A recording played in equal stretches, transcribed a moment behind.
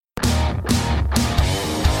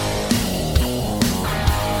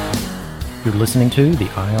You're listening to the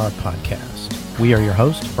IR Podcast. We are your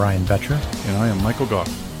hosts, Brian Betcher. And I am Michael Goff.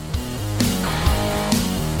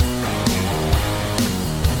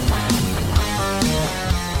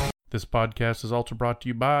 This podcast is also brought to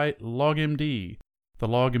you by LogMD, the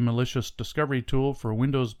log and malicious discovery tool for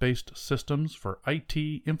Windows-based systems for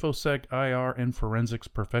IT, InfoSec, IR, and forensics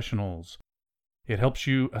professionals. It helps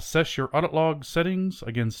you assess your audit log settings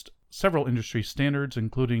against several industry standards,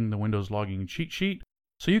 including the Windows logging cheat sheet,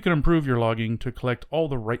 so you can improve your logging to collect all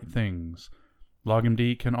the right things.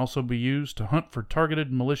 LogMD can also be used to hunt for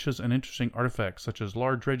targeted, malicious, and interesting artifacts such as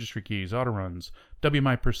large registry keys, autoruns,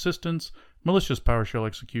 WMI persistence, malicious PowerShell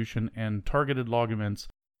execution, and targeted log events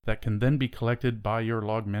that can then be collected by your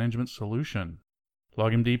log management solution.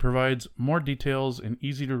 LogMD provides more details and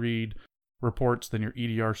easy-to-read reports than your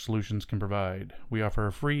EDR solutions can provide. We offer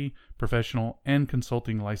a free, professional, and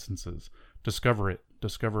consulting licenses. Discover it.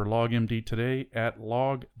 Discover LogMD today at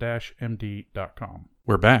log-md.com.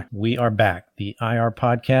 We're back. We are back. The IR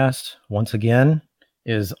Podcast, once again,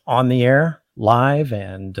 is on the air, live,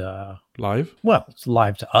 and... Live? Well, it's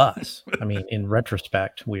live to us. I mean, in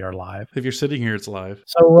retrospect, we are live. If you're sitting here, it's live.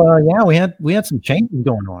 So, yeah, we had some changes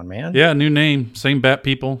going on, man. Yeah, new name, same bat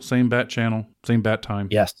people, same bat channel, same bat time.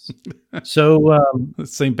 Yes. So...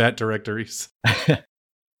 same bat directories.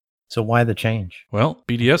 So why the change? Well,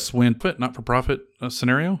 BDS went not-for-profit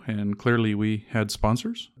scenario, and clearly we had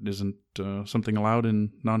sponsors. It isn't something allowed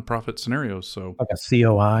in nonprofit scenarios. So like a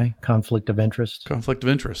COI, conflict of interest? Conflict of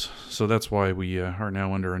interest. So that's why we are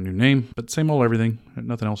now under a new name, but same old everything.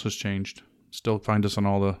 Nothing else has changed. Still find us on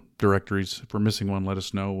all the directories. If we're missing one, let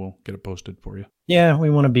us know. We'll get it posted for you. Yeah, we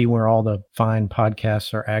want to be where all the fine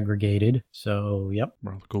podcasts are aggregated. So, yep.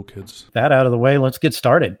 We're all the cool kids. That out of the way, let's get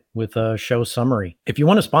started with a show summary. If you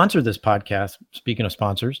want to sponsor this podcast, speaking of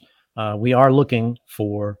sponsors, we are looking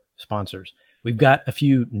for sponsors. We've got a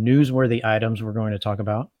few newsworthy items we're going to talk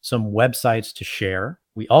about, some websites to share.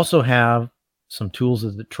 We also have some tools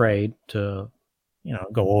of the trade to,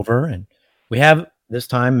 go over. And we have this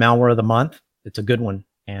time malware of the month. It's a good one.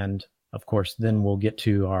 And of course, then we'll get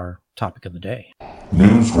to our topic of the day.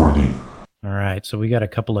 Newsworthy. All right. So we got a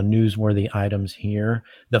couple of newsworthy items here.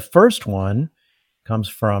 The first one comes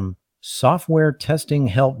from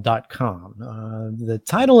softwaretestinghelp.com. The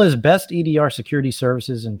title is Best EDR Security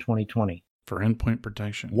Services in 2020. For endpoint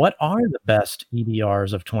protection. What are the best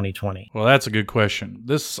EDRs of 2020? Well, that's a good question.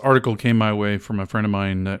 This article came my way from a friend of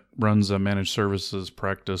mine that runs a managed services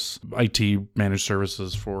practice, IT managed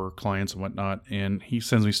services for clients and whatnot. And he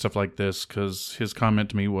sends me stuff like this because his comment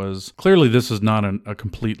to me was, clearly this is not a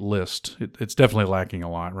complete list. It's definitely lacking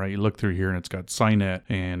a lot, right? You look through here and it's got Cynet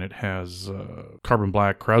and it has Carbon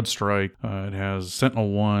Black, CrowdStrike, it has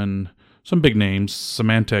SentinelOne, some big names,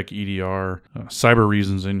 Symantec EDR, Cyber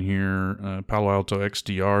Reason's in here, Palo Alto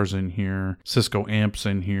XDR's in here, Cisco AMP's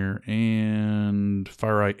in here, and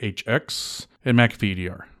FireEye HX, and McAfee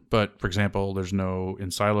EDR. But, for example, there's no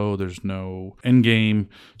Ensilo, there's no Endgame.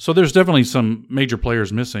 So there's definitely some major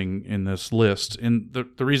players missing in this list. And the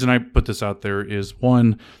reason I put this out there is,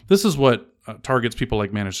 one, this is what targets people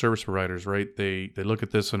like managed service providers, right? They look at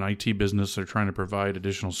this in IT business. They're trying to provide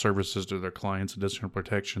additional services to their clients, additional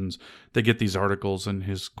protections. They get these articles, and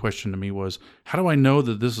his question to me was, how do I know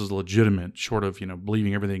that this is legitimate, short of,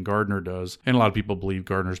 believing everything Gartner does? And a lot of people believe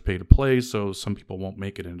Gartner's pay to play, so some people won't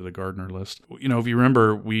make it into the Gartner list. If you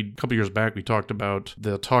remember, a couple years back, we talked about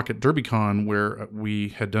the talk at DerbyCon where we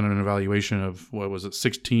had done an evaluation of,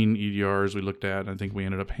 16 EDRs we looked at. I think we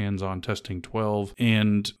ended up hands-on testing 12.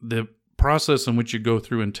 And the process in which you go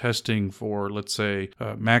through and testing for, let's say,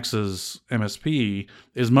 Max's MSP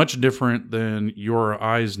is much different than your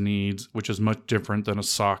eyes needs, which is much different than a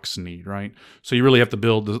SOC's need, right? So you really have to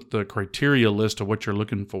build the criteria list of what you're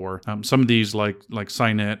looking for. Some of these, like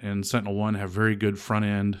Cynet and SentinelOne, have very good front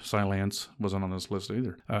end. Cylance wasn't on this list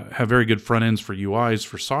either. Have very good front ends for UIs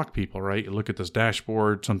for SOC people, right? You look at this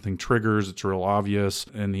dashboard, something triggers, it's real obvious,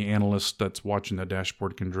 and the analyst that's watching the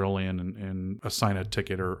dashboard can drill in and assign a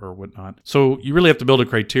ticket or whatnot. So you really have to build a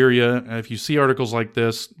criteria. If you see articles like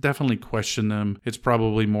this, definitely question them. It's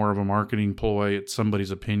probably more of a marketing ploy. It's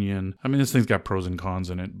somebody's opinion. I mean, this thing's got pros and cons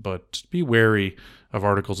in it, but be wary of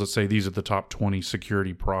articles that say these are the top 20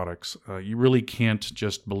 security products. You really can't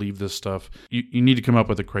just believe this stuff. You need to come up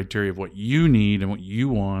with a criteria of what you need and what you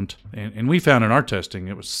want. And we found in our testing,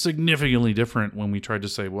 it was significantly different when we tried to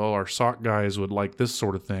say, well, our SOC guys would like this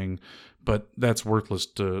sort of thing, but that's worthless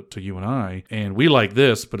to you and I. And we like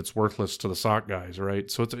this, but it's worthless to the SOC guys,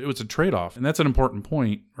 right? So it's a trade-off. And that's an important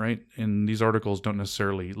point, right? And these articles don't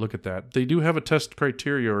necessarily look at that. They do have a test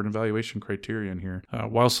criteria or an evaluation criteria in here.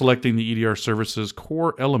 While selecting the EDR services,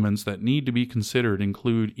 core elements that need to be considered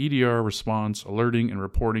include EDR response, alerting and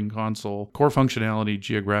reporting console, core functionality,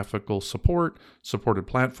 geographical support, supported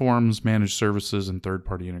platforms, managed services, and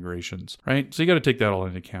third-party integrations, right? So you got to take that all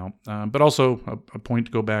into account. But also a point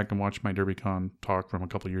to go back and watch my DerbyCon talk from a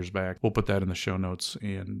couple years back. We'll put that in the show notes,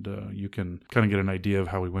 and you can kind of get an idea of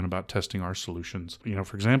how we went about testing our solutions.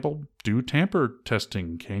 For example, do tamper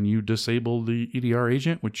testing. Can you disable the EDR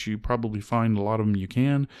agent, which you probably find a lot of them you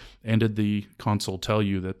can, and did the console tell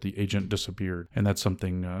you that the agent disappeared? And that's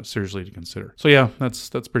something seriously to consider. So yeah, that's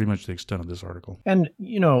pretty much the extent of this article. And,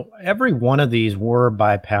 every one of these were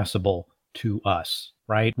bypassable to us,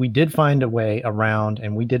 right? We did find a way around,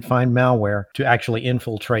 and we did find malware to actually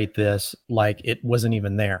infiltrate this like it wasn't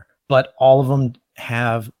even there. But all of them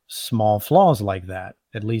have small flaws like that,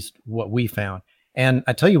 at least what we found. And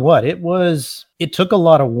I tell you what, it took a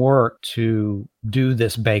lot of work to do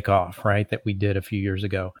this bake-off, right, that we did a few years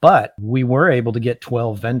ago. But we were able to get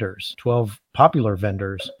 12 popular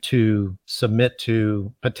vendors to submit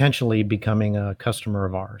to potentially becoming a customer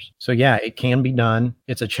of ours. So yeah, it can be done.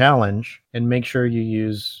 It's a challenge, and make sure you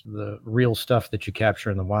use the real stuff that you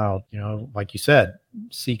capture in the wild. Like you said,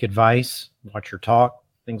 seek advice, watch your talk,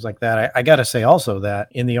 things like that. I got to say also that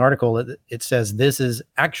in the article, it says this is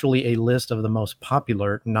actually a list of the most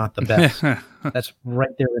popular, not the best. That's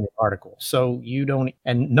right there in the article. So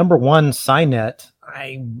and number one, Cynet,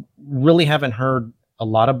 I really haven't heard a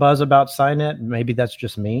lot of buzz about Cynet. Maybe that's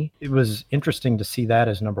just me. It was interesting to see that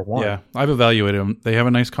as number one. Yeah, I've evaluated them. They have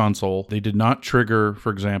a nice console. They did not trigger,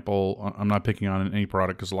 for example, I'm not picking on any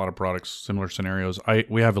product because a lot of products, similar scenarios.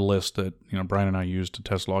 We have a list that Brian and I use to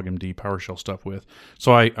test LogMD PowerShell stuff with.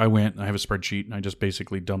 So I went, I have a spreadsheet, and I just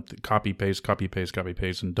basically dumped copy, paste,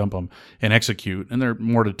 and dump them and execute. And they're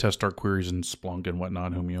more to test our queries in Splunk and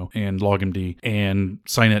whatnot, Humio and LogMD. And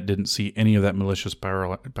Cynet didn't see any of that malicious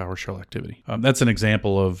PowerShell activity. That's an example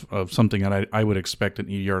of something that I would expect an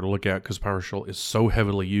EDR to look at, because PowerShell is so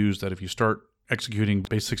heavily used that if you start executing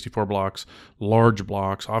base 64 blocks, large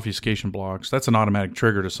blocks, obfuscation blocks, that's an automatic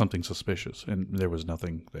trigger to something suspicious, and there was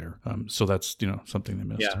nothing there. So that's something they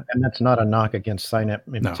missed. Yeah, and that's not a knock against Cynet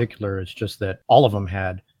in particular. It's just that all of them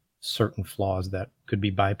had certain flaws that could be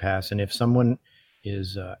bypassed, and if someone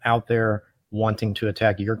is out there wanting to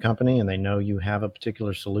attack your company and they know you have a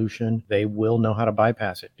particular solution, they will know how to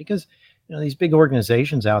bypass it, because these big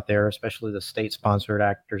organizations out there, especially the state-sponsored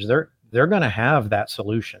actors, they're going to have that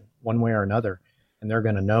solution one way or another, and they're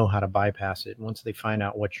going to know how to bypass it. Once they find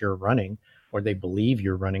out what you're running, or they believe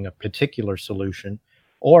you're running a particular solution,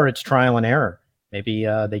 or it's trial and error. Maybe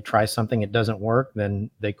they try something, it doesn't work, then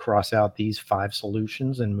they cross out these 5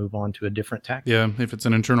 solutions and move on to a different tactic. Yeah, if it's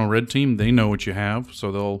an internal red team, they know what you have,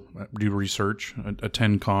 so they'll do research,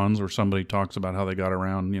 attend cons where somebody talks about how they got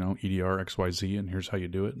around, EDR, XYZ, and here's how you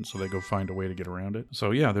do it, and so they go find a way to get around it.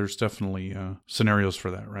 So yeah, there's definitely scenarios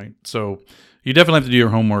for that, right? So you definitely have to do your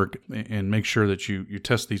homework and make sure that you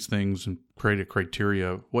test these things and create a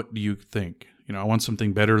criteria. What do you think? I want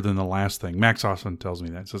something better than the last thing. Max often tells me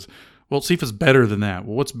that. He says, well, see if it's better than that.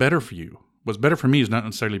 Well, what's better for you? What's better for me is not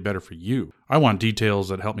necessarily better for you. I want details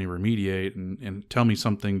that help me remediate and tell me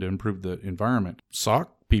something to improve the environment.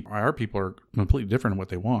 SOC people, IR people are completely different in what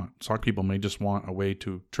they want. SOC people may just want a way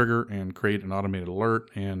to trigger and create an automated alert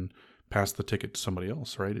and pass the ticket to somebody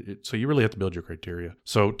else, right? So you really have to build your criteria.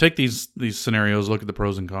 So take these scenarios, look at the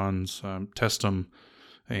pros and cons, test them,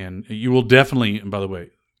 and you will definitely, and by the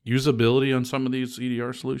way, usability on some of these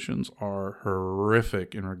EDR solutions are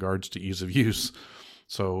horrific in regards to ease of use.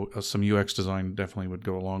 So some UX design definitely would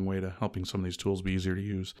go a long way to helping some of these tools be easier to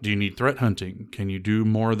use. Do you need threat hunting? Can you do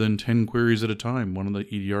more than 10 queries at a time? One of the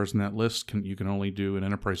EDRs in that list, you can only do an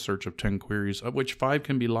enterprise search of 10 queries, of which 5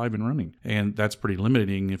 can be live and running. And that's pretty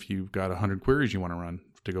limiting if you've got 100 queries you want to run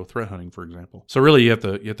to go threat hunting, for example. So really, you have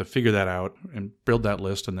to figure that out and build that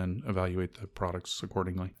list and then evaluate the products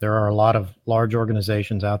accordingly. There are a lot of large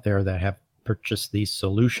organizations out there that have purchased these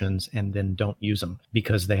solutions and then don't use them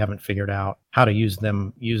because they haven't figured out how to use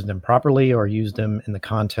them properly, or use them in the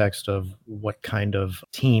context of what kind of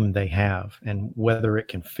team they have and whether it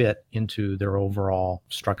can fit into their overall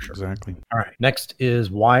structure. Exactly. All right. Next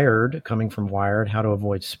is Wired, coming from Wired, how to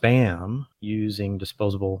avoid spam using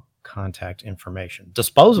disposable contact information.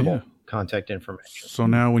 Contact information. So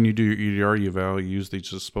now when you do your EDR, you use these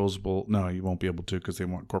disposable. No, you won't be able to because they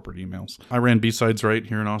want corporate emails. I ran B-Sides right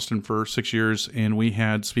here in Austin for 6 years, and we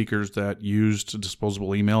had speakers that used disposable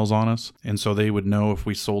emails on us. And so they would know if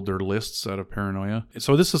we sold their lists out of paranoia.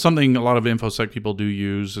 So this is something a lot of InfoSec people do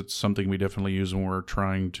use. It's something we definitely use when we're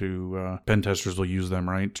trying to, pen testers will use them,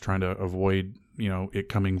 right? Trying to avoid it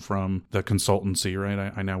coming from the consultancy,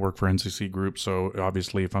 right? I now work for NCC Group, so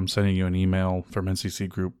obviously if I'm sending you an email from NCC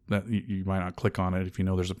Group, that you might not click on it if you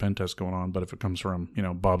know there's a pen test going on, but if it comes from,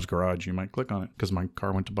 Bob's Garage, you might click on it because my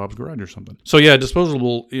car went to Bob's Garage or something. So yeah,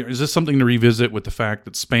 disposable, is this something to revisit with the fact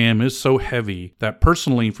that spam is so heavy that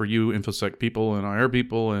personally for you InfoSec people and IR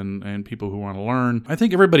people and people who want to learn, I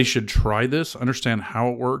think everybody should try this, understand how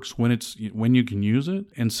it works, when you can use it.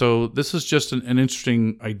 And so this is just an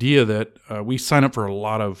interesting idea that we sign up for a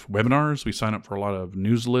lot of webinars, we sign up for a lot of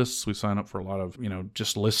news lists, we sign up for a lot of,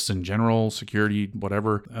 just lists in general, security,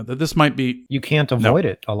 whatever, that this might be... You can't avoid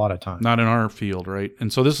it a lot of times. Not in our field, right?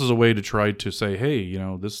 And so this is a way to try to say, hey,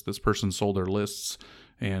 this person sold their lists,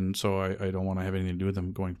 and so I don't want to have anything to do with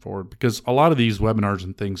them going forward, because a lot of these webinars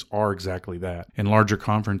and things are exactly that, and larger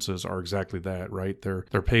conferences are exactly that, right? They're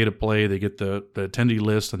pay to play. They get the attendee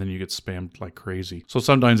list, and then you get spammed like crazy. So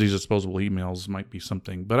sometimes these disposable emails might be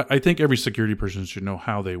something, but I think every security person should know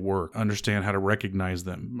how they work, understand how to recognize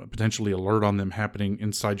them, potentially alert on them happening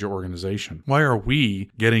inside your organization. Why are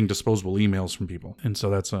we getting disposable emails from people? And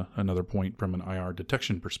so that's another point from an IR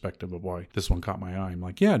detection perspective of why this one caught my eye. I'm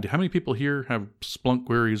like, yeah, how many people here have Splunk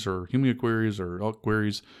queries or Humio queries or Elk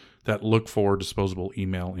queries that look for disposable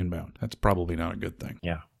email inbound? That's probably not a good thing.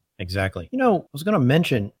 Yeah, exactly. I was going to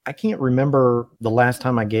mention, I can't remember the last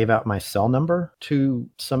time I gave out my cell number to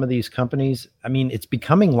some of these companies. I mean, it's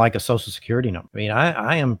becoming like a social security number. I mean,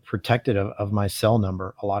 I am protected of my cell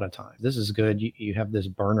number a lot of times. This is good. You have this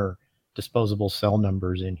burner disposable cell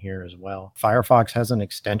numbers in here as well. Firefox has an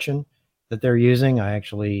extension that they're using. I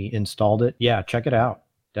actually installed it. Yeah, check it out.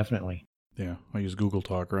 Definitely. Yeah, I use Google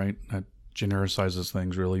Talk, right? That genericizes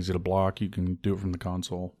things, real easy to block. You can do it from the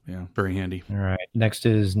console. Yeah, very handy. All right. Next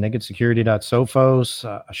is nakedsecurity.sophos.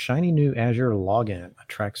 A shiny new Azure login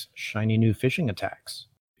attracts shiny new phishing attacks.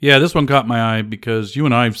 Yeah, this one caught my eye because you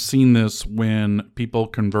and I have seen this when people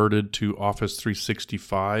converted to Office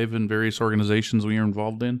 365 in various organizations we are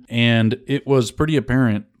involved in. And it was pretty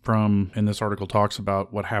apparent and this article talks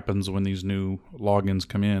about what happens when these new logins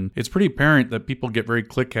come in. It's pretty apparent that people get very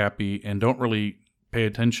click happy and don't really pay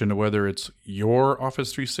attention to whether it's your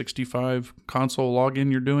Office 365 console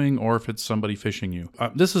login you're doing or if it's somebody phishing you.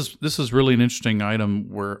 This is really an interesting item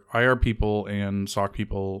where IR people and SOC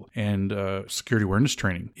people and security awareness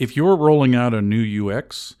training. If you're rolling out a new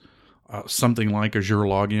UX, something like Azure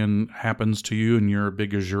Login happens to you and you're a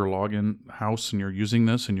big Azure Login house and you're using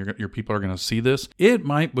this and your people are going to see this, it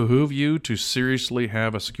might behoove you to seriously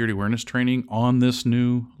have a security awareness training on this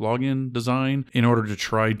new login design in order to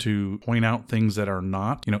try to point out things that are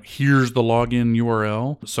not. Here's the login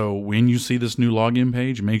URL. So when you see this new login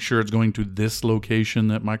page, make sure it's going to this location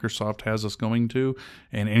that Microsoft has us going to,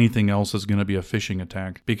 and anything else is going to be a phishing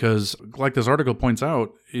attack. Because like this article points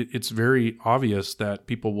out, it's very obvious that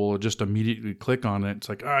people will just immediately click on it. It's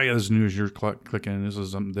like, oh yeah, this is new Azure, clicking, this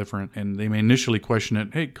is something different. And they may initially question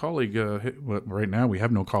it. Hey, colleague, right now we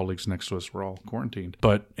have no colleagues next to us. We're all quarantined.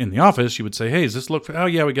 But in the office, you would say, hey, does this look, oh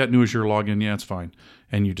yeah, we got new Azure login. Yeah, it's fine.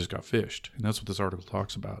 And you just got phished. And that's what this article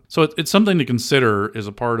talks about. So it's something to consider as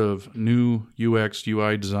a part of new UX,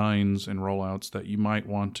 UI designs and rollouts that you might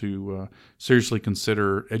want to seriously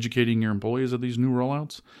consider educating your employees of these new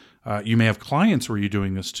rollouts. You may have clients where you're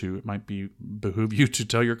doing this too. It might behoove you to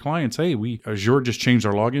tell your clients, hey, Azure just changed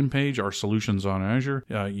our login page, our solutions on Azure.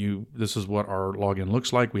 This is what our login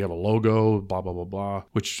looks like. We have a logo, blah, blah, blah, blah,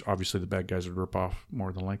 which obviously the bad guys would rip off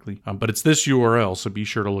more than likely. But it's this URL, so be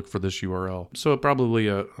sure to look for this URL. So probably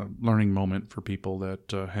a learning moment for people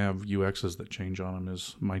that have UXs that change on them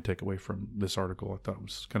is my takeaway from this article. I thought it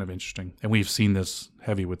was kind of interesting. And we've seen this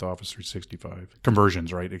heavy with Office 365.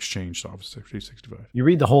 Conversions, right? Exchange to Office 365. You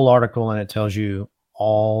read the whole article and it tells you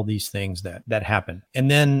all these things that happen. And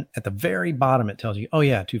then at the very bottom, it tells you, oh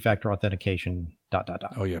yeah, two-factor authentication, ...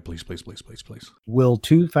 Oh yeah, please. Will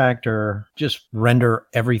two-factor just render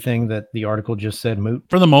everything that the article just said moot?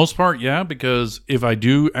 For the most part, yeah, because if I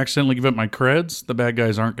do accidentally give up my creds, the bad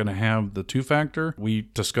guys aren't going to have the two-factor. We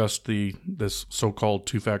discussed this so-called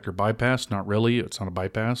two-factor bypass. Not really. It's not a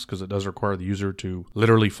bypass because it does require the user to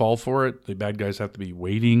literally fall for it. The bad guys have to be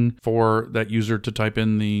waiting for that user to type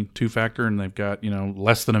in the two-factor, and they've got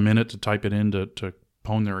less than a minute to type it in to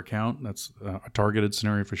pwn their account. That's a targeted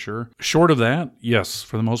scenario for sure. Short of that, yes,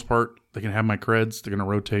 for the most part, they can have my creds. They're going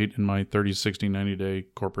to rotate in my 30, 60, 90-day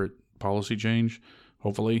corporate policy change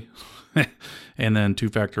hopefully. And then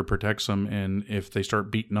two-factor protects them. And if they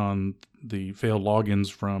start beating on the failed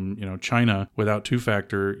logins from, China without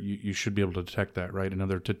two-factor, you should be able to detect that, right?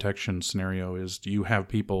 Another detection scenario is, do you have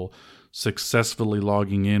people successfully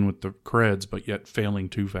logging in with the creds, but yet failing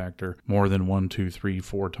two-factor more than 1, 2, 3,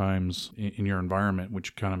 4 times in your environment,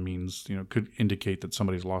 which kind of means, could indicate that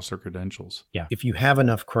somebody's lost their credentials. Yeah. If you have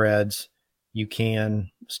enough creds, you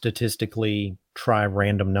can statistically try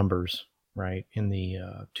random numbers, right, in the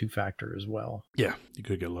two-factor as well. Yeah, you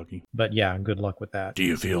could get lucky. But yeah, good luck with that. Do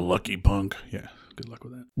you feel lucky, punk? Yeah, good luck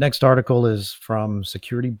with that. Next article is from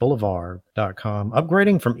securityboulevard.com.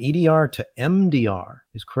 Upgrading from EDR to MDR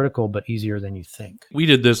is critical but easier than you think. We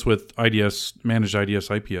did this with IDS, managed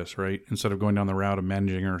IDS IPS, right? Instead of going down the route of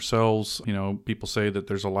managing ourselves, people say that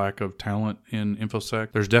there's a lack of talent in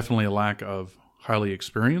InfoSec. There's definitely a lack of highly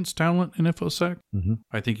experienced talent in InfoSec. Mm-hmm.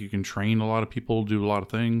 I think you can train a lot of people to do a lot of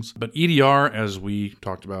things. But EDR, as we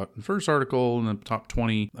talked about in the first article in the top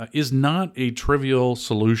 20, is not a trivial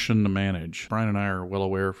solution to manage. Brian and I are well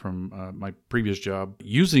aware from my previous job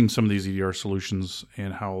using some of these EDR solutions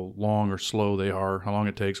and how long or slow they are, how long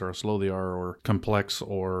it takes or how slow they are, or complex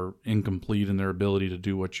or incomplete in their ability to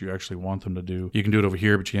do what you actually want them to do. You can do it over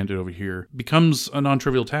here, but you can't do it over here. It becomes a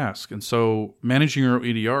non-trivial task. And so managing your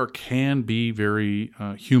EDR can be very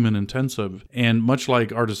human intensive. And much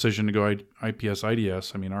like our decision to go IPS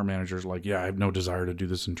IDS, our manager's like, yeah, I have no desire to do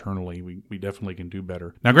this internally. We definitely can do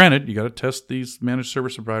better. Now, granted, you got to test these managed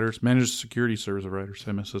service providers, managed security service providers,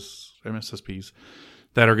 MSSPs,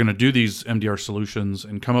 that are going to do these MDR solutions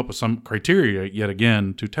and come up with some criteria yet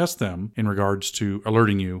again to test them in regards to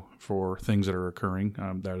alerting you for things that are occurring.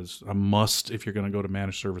 That is a must if you're going to go to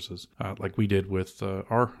managed services, like we did with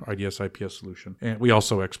our IDS IPS solution. And we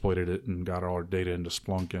also exploited it and got all our data into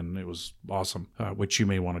Splunk, and it was awesome, which you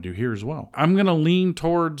may want to do here as well. I'm going to lean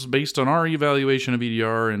towards, based on our evaluation of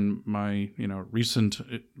EDR and my recent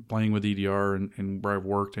playing with EDR and where I've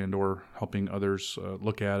worked and or helping others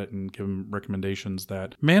look at it and give them recommendations,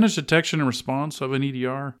 that managed detection and response of an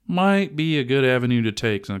EDR might be a good avenue to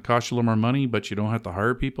take. It's going to cost you a little more money, but you don't have to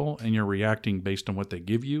hire people, and you're reacting based on what they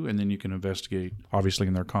give you, and then you can investigate, obviously,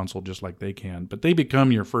 in their console just like they can. But they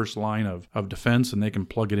become your first line of defense, and they can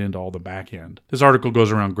plug it into all the back end. This article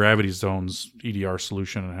goes around Gravity Zone's EDR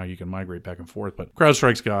solution and how you can migrate back and forth, but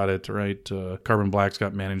CrowdStrike's got it, right? Carbon Black's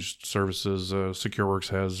got managed services. SecureWorks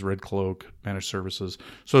has Red Cloak managed services.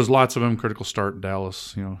 So there's lots of them. Critical Start in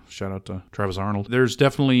Dallas, shout out to Travis Arnold. There's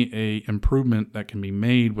definitely a improvement that can be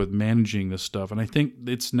made with managing this stuff, and I think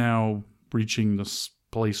it's now reaching this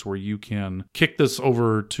place where you can kick this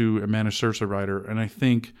over to a managed service provider. And I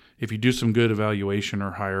think if you do some good evaluation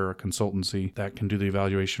or hire a consultancy that can do the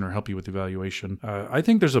evaluation or help you with the evaluation, I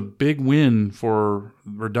think there's a big win for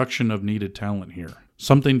reduction of needed talent here.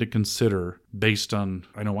 Something to consider based on,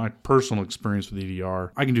 I know my personal experience with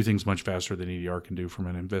EDR. I can do things much faster than EDR can do from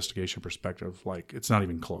an investigation perspective. Like, it's not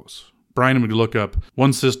even close. Brian would look up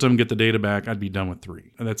one system, get the data back, I'd be done with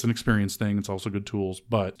 3. And that's an experience thing. It's also good tools.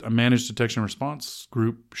 But a managed detection and response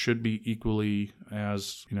group should be equally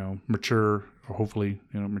as, mature, or hopefully,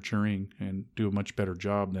 maturing, and do a much better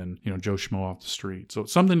job than, Joe Schmo off the street. So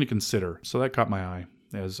it's something to consider. So that caught my eye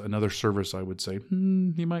as another service I would say,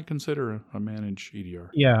 you might consider a managed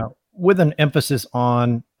EDR. Yeah, with an emphasis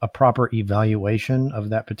on a proper evaluation of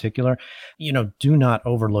that particular, do not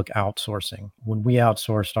overlook outsourcing. When we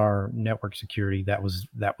outsourced our network security, that was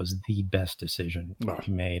the best decision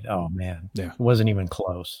we made. Oh man, yeah, it wasn't even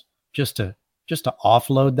close. Just to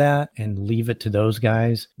offload that and leave it to those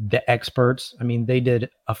guys, the experts. They did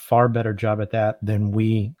a far better job at that than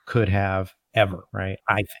we could have ever, right?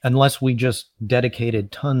 Unless we just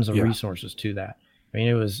dedicated tons of resources to that.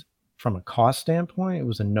 It was, from a cost standpoint, it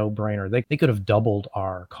was a no-brainer. They could have doubled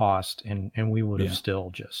our cost and we would have still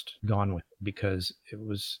just gone with it, because it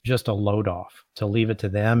was just a load off to leave it to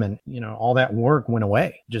them. And, all that work went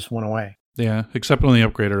away. Yeah, except when they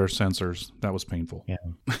upgraded our sensors. That was painful.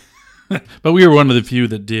 Yeah. But we were one of the few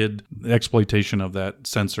that did the exploitation of that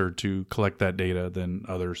sensor to collect that data than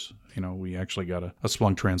others. We actually got a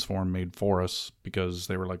Splunk transform made for us because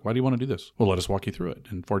they were like, why do you want to do this? Well, let us walk you through it.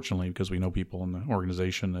 And fortunately, because we know people in the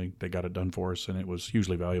organization, they got it done for us, and it was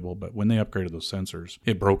hugely valuable. But when they upgraded those sensors,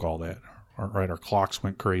 it broke all that. Our clocks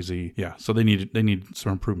went crazy. Yeah, so they need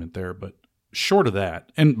some improvement there. But short of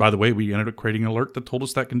that, and by the way, we ended up creating an alert that told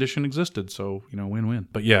us that condition existed. So, win-win.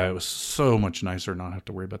 But yeah, it was so much nicer not have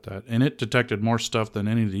to worry about that. And it detected more stuff than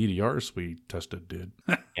any of the EDRs we tested did.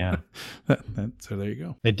 Yeah. So there you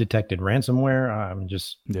go. It detected ransomware.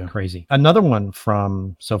 Just crazy. Another one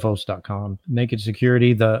from Sophos.com, Naked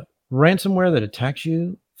Security. The ransomware that attacks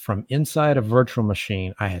you from inside a virtual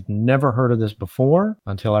machine. I had never heard of this before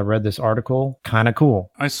until I read this article. Kind of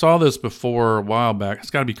cool. I saw this before a while back. It's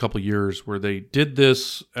got to be a couple of years where they did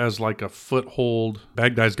this as like a foothold.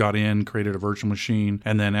 Bad guys got in, created a virtual machine,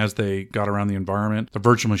 and then as they got around the environment, the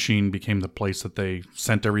virtual machine became the place that they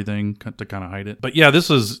sent everything to kind of hide it. But yeah, this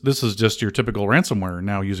is just your typical ransomware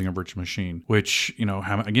now using a virtual machine, which,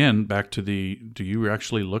 again, back to do you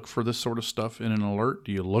actually look for this sort of stuff in an alert?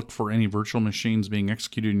 Do you look for any virtual machines being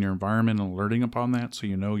executed in your environment and alerting upon that so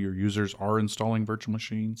you know your users are installing virtual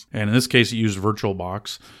machines? And in this case, it used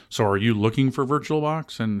VirtualBox. So are you looking for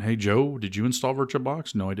VirtualBox? And hey, Joe, did you install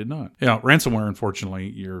VirtualBox? No, I did not. Yeah, ransomware, unfortunately,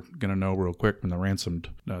 you're going to know real quick when the ransomed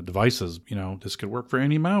devices, this could work for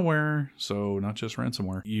any malware. So not just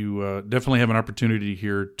ransomware. You definitely have an opportunity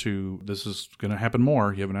here this is going to happen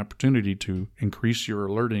more. You have an opportunity to increase your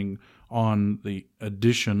alerting on the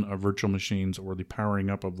addition of virtual machines or the powering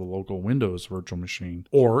up of the local Windows virtual machine,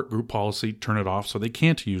 or group policy, turn it off so they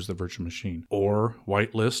can't use the virtual machine, or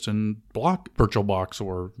whitelist and block VirtualBox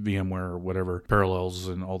or VMware or whatever, Parallels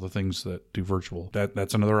and all the things that do virtual.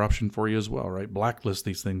 That's another option for you as well, right? Blacklist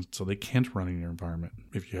these things so they can't run in your environment.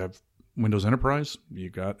 If you have Windows Enterprise, you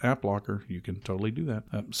got App Blocker. You can totally do that.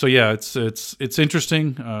 So yeah, it's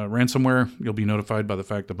interesting. Ransomware, you'll be notified by the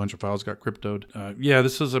fact a bunch of files got cryptoed. Yeah,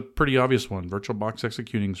 this is a pretty obvious one. VirtualBox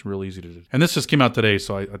executing is real easy to do. And this just came out today,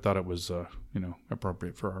 so I thought it was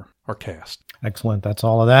appropriate for our cast. Excellent. That's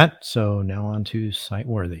all of that. So now on to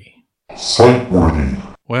Siteworthy.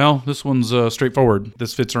 Well, this one's straightforward.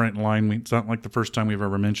 This fits right in line. It's not like the first time we've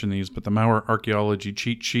ever mentioned these, but the Malware Archaeology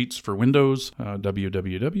cheat sheets for Windows,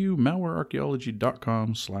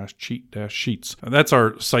 www.malwarearchaeology.com/cheat-sheets. That's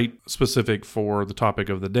our site specific for the topic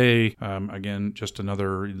of the day. Again, just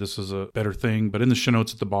this is a better thing, but in the show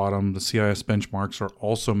notes at the bottom, the CIS benchmarks are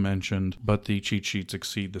also mentioned, but the cheat sheets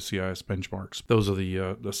exceed the CIS benchmarks. Those are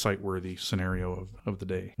the site-worthy scenario of the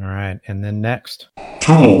day. All right, and then next.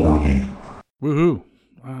 Tool-worthy. Woohoo.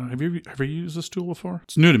 Have you ever used this tool before?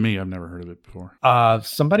 It's new to me. I've never heard of it before.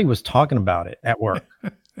 Somebody was talking about it at work.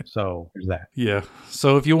 So there's that. Yeah.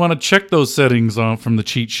 So if you want to check those settings from the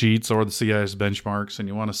cheat sheets or the CIS benchmarks, and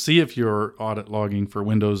you want to see if your audit logging for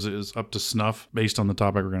Windows is up to snuff based on the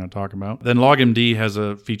topic we're going to talk about, then LogMD has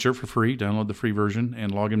a feature for free. Download the free version,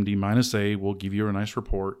 and LogMD-A will give you a nice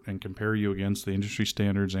report and compare you against the industry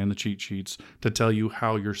standards and the cheat sheets to tell you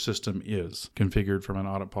how your system is configured from an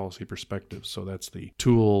audit policy perspective. So that's the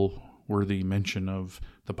tool-worthy mention of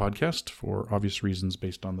the podcast for obvious reasons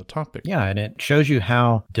based on the topic. Yeah, and it shows you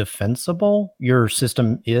how defensible your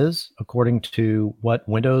system is according to what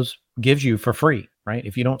Windows gives you for free, right?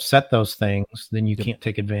 If you don't set those things, then you can't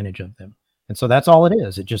take advantage of them. And so that's all it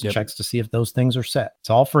is. It just checks to see if those things are set.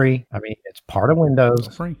 It's all free. I mean, it's part of Windows.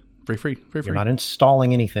 It's free. You're not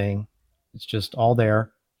installing anything. It's just all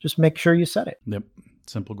there. Just make sure you set it. Yep.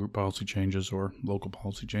 Simple group policy changes or local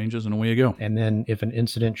policy changes, and away you go. And then if an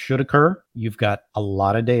incident should occur, you've got a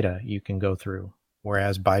lot of data you can go through.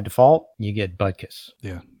 Whereas by default, you get Budkiss.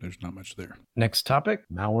 Yeah, there's not much there. Next topic,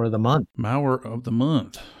 Malware of the Month. Malware of the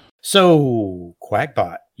Month. So,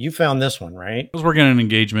 Quackbot, you found this one, right? I was working on an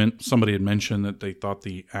engagement. Somebody had mentioned that they thought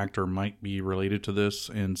the actor might be related to this,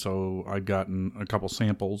 and so I'd gotten a couple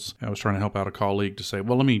samples. I was trying to help out a colleague to say,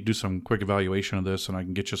 well, let me do some quick evaluation of this, and I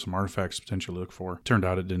can get you some artifacts to potentially look for. Turned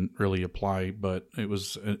out it didn't really apply, but it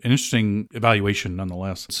was an interesting evaluation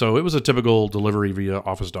nonetheless. So it was a typical delivery via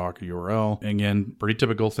Office Doc URL. Again, pretty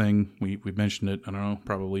typical thing. We've mentioned it, I don't know,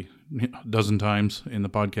 probably a dozen times in the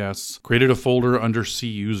podcasts. Created a folder under C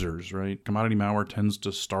users, right? Commodity malware tends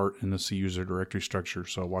to start in the C user directory structure,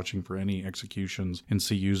 so watching for any executions in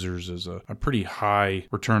C users is a pretty high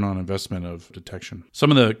return on investment of detection.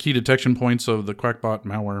 Some of the key detection points of the Quackbot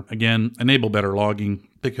malware, again, enable better logging.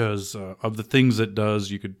 Because of the things it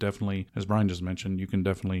does, you could definitely, as Brian just mentioned, you can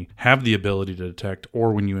definitely have the ability to detect,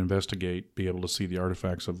 or when you investigate, be able to see the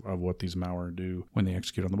artifacts of what these malware do when they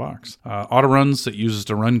execute on the box. Auto runs that uses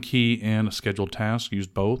the run key and a scheduled task use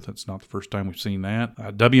both. That's not the first time we've seen that.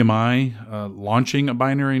 WMI launching a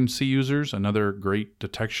binary in C users, another great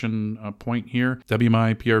detection point here.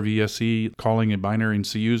 WMI PRVSE calling a binary in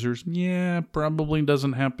C users, probably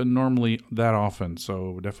doesn't happen normally that often.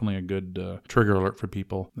 So definitely a good trigger alert for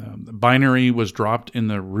people. The binary was dropped in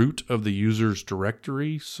the root of the user's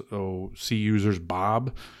directory, so C users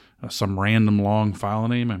Bob some random long file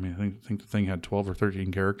name. I mean, I think the thing had 12 or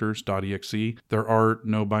 13 characters, .exe. There are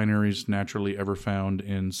no binaries naturally ever found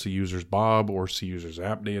in CUser's Bob or CUser's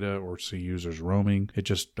app data or CUser's roaming.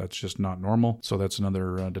 That's just not normal. So that's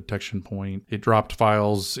another detection point. It dropped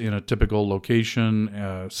files in a typical location,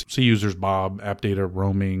 CUser's Bob, app data,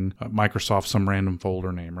 roaming, Microsoft, some random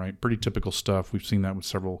folder name, right? Pretty typical stuff. We've seen that with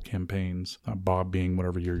several campaigns, Bob being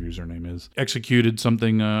whatever your username is. Executed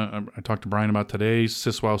something I talked to Brian about today,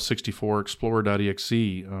 syswow64 explorer.exe.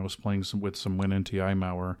 I was playing with some WinNTI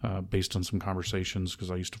malware based on some conversations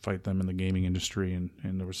because I used to fight them in the gaming industry, and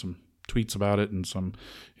there was some tweets about it and some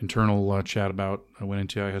internal chat about when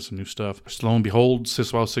NTI has some new stuff. So lo and behold,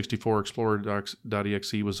 syswow64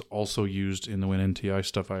 explorer.exe was also used in the WinNTI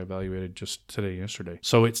stuff I evaluated just yesterday.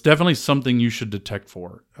 So it's definitely something you should detect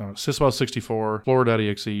for. Syswow64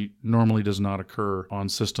 explorer.exe normally does not occur on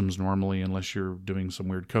systems normally unless you're doing some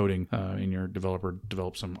weird coding and your developer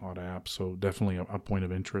develops some odd app. So definitely a point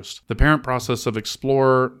of interest. The parent process of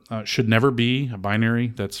Explorer should never be a binary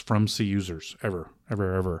that's from C users, ever.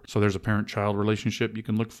 So there's a parent-child relationship you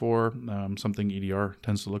can look for, something EDR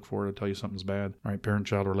tends to look for to tell you something's bad. All right,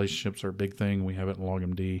 parent-child relationships are a big thing. We have it in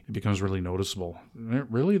LogMD. It becomes really noticeable.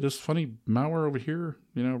 Really, this funny malware over here,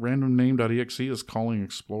 random name.exe is calling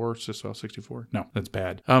Explorer syswow64? No, that's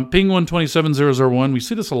bad. Ping 127001, we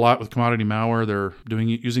see this a lot with commodity malware. They're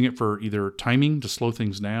using it for either timing to slow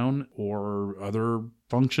things down or other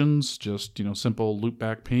functions, just simple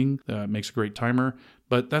loopback ping makes a great timer.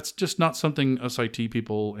 But that's just not something us IT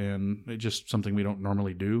people, and it's just something we don't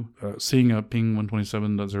normally do. Seeing a ping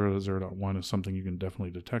 127.0.0.1 is something you can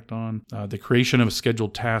definitely detect on. The creation of a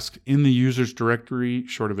scheduled task in the user's directory,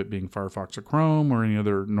 short of it being Firefox or Chrome or any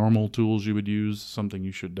other normal tools you would use, something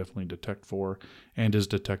you should definitely detect for and is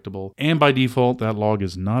detectable. And by default, that log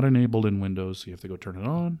is not enabled in Windows, so you have to go turn it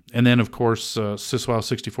on. And then, of course,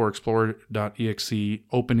 syswow64 explorer.exe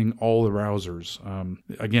opening all the browsers.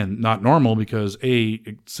 Again, not normal because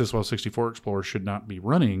syswow64 Explorer should not be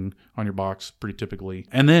running on your box pretty typically.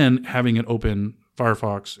 And then having it open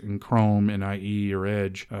Firefox and Chrome and IE or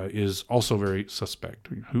Edge is also very suspect.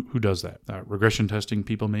 Who does that? Regression testing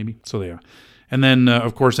people maybe? So yeah. And then,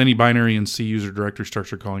 of course, any binary in C user directory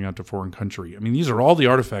structure calling out to foreign country. I mean, these are all the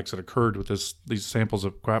artifacts that occurred with these samples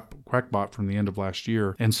of Quackbot from the end of last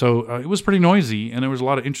year. And so it was pretty noisy, and there was a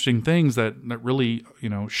lot of interesting things that really,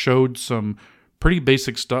 showed some pretty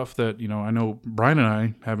basic stuff that, I know Brian and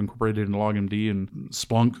I have incorporated in LogMD and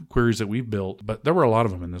Splunk queries that we've built, but there were a lot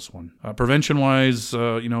of them in this one. Prevention-wise,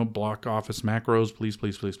 block Office macros,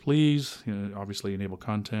 please. Obviously enable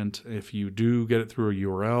content. If you do get it through a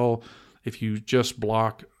URL, if you just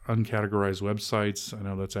block uncategorized websites, I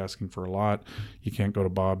know that's asking for a lot. You can't go to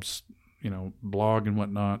Bob's blog and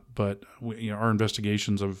whatnot, but our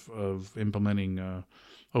investigations of implementing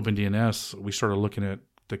OpenDNS, we started looking at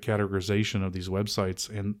the categorization of these websites,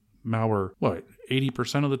 and malware,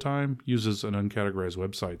 80% of the time uses an uncategorized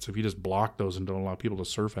website. So if you just block those and don't allow people to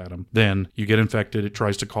surf at them, then you get infected, it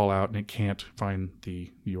tries to call out, and it can't find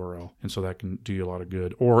the URL. And so that can do you a lot of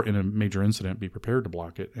good. Or in a major incident, be prepared to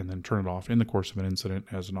block it and then turn it off in the course of an incident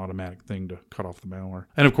as an automatic thing to cut off the malware.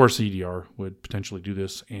 And of course, EDR would potentially do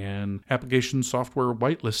this. And application software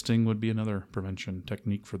whitelisting would be another prevention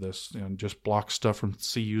technique for this. And just block stuff from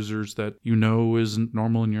C users that isn't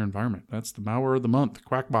normal in your environment. That's the malware of the month,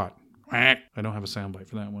 Quackbot. I don't have a soundbite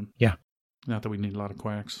for that one. Yeah. Not that we need a lot of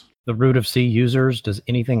quacks. The root of C users, does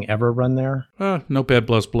anything ever run there? Notepad++,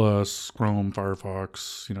 Chrome,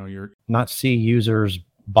 Firefox, you're... Not C users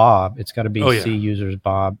Bob. It's got to be C users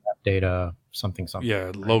Bob, data, something. Yeah,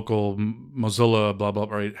 right? Local, Mozilla, blah, blah,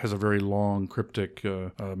 right, has a very long cryptic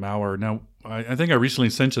malware. Now, I think I recently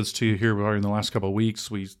sent this to you here in the last couple of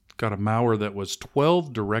weeks. We got a malware that was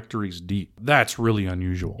 12 directories deep. That's really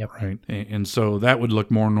unusual, right? And so that would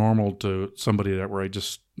look more normal to somebody where I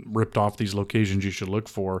just ripped off these locations you should look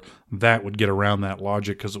for. That would get around that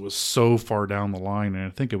logic because it was so far down the line, and I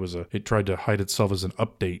think it tried to hide itself as an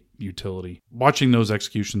update utility. Watching those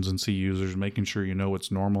executions in C users, making sure you know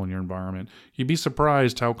what's normal in your environment, you'd be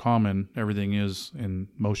surprised how common everything is in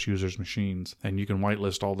most users' machines. And you can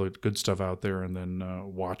whitelist all the good stuff out there and then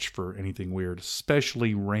watch for anything weird,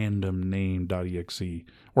 especially random name.exe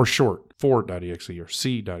or short for.exe or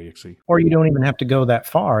c.exe. Or you don't even have to go that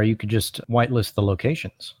far. You could just whitelist the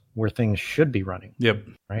locations where things should be running. Yep.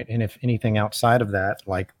 Right. And if anything outside of that,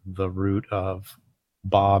 like the root of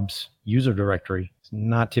Bob's user directory, it's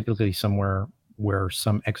not typically somewhere where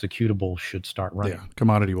some executable should start running. Yeah.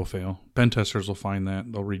 Commodity will fail. Pen testers will find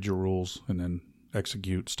that. They'll read your rules and then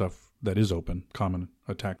execute stuff that is open. Common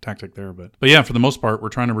attack tactic there. But yeah, for the most part, we're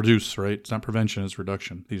trying to reduce, right? It's not prevention, it's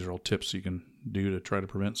reduction. These are all tips you can do to try to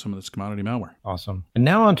prevent some of this commodity malware. Awesome. And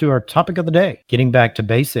now on to our topic of the day, getting back to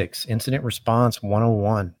basics, incident response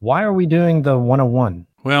 101. Why are we doing the 101?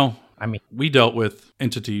 Well, we dealt with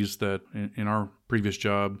entities that in our previous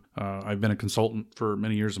job, I've been a consultant for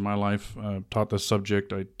many years of my life. Taught this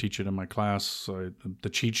subject. I teach it in my class. The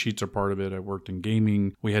cheat sheets are part of it. I worked in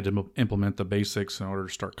gaming. We had to implement the basics in order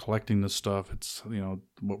to start collecting this stuff. It's,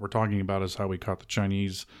 what we're talking about is how we caught the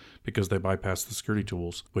Chinese because they bypassed the security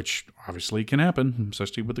tools, which obviously can happen,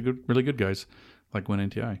 especially with the really good guys like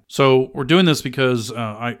WinNTI. So we're doing this because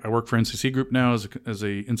I work for NCC Group now as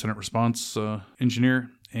a incident response engineer.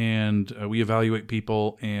 And we evaluate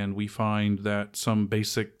people, and we find that some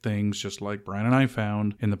basic things, just like Brian and I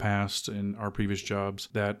found in the past in our previous jobs,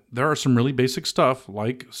 that there are some really basic stuff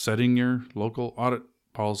like setting your local audit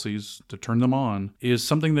policies to turn them on is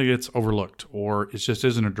something that gets overlooked or it just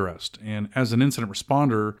isn't addressed. And as an incident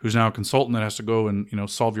responder who's now a consultant that has to go and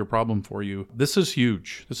solve your problem for you, this is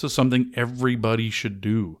huge. This is something everybody should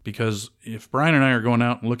do, because if Brian and I are going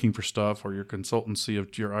out and looking for stuff, or your consultancy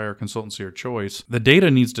of your IR consultancy or choice, the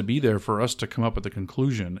data needs to be there for us to come up with a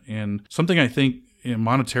conclusion. And something I think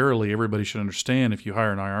monetarily everybody should understand, if you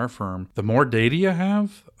hire an IR firm, the more data you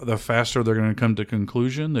have, the faster they're going to come to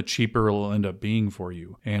conclusion, the cheaper it'll end up being for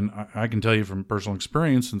you. And I can tell you from personal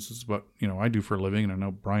experience, since it's what I do for a living, and I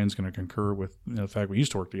know Brian's going to concur with the fact we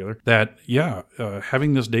used to work together, that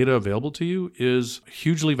having this data available to you is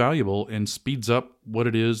hugely valuable and speeds up what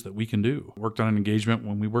it is that we can do. Worked on an engagement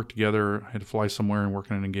when we worked together. I had to fly somewhere and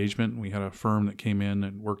work on an engagement. We had a firm that came in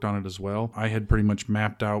and worked on it as well. I had pretty much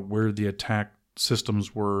mapped out where the attack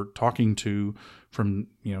systems were talking to from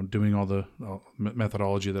doing all the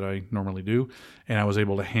methodology that I normally do, and I was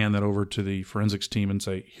able to hand that over to the forensics team and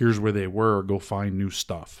say, here's where they were, go find new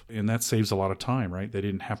stuff. And that saves a lot of time, right? They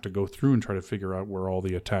didn't have to go through and try to figure out where all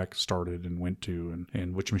the attack started and went to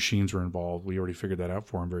and which machines were involved. We already figured that out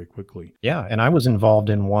for them very quickly. Yeah, and I was involved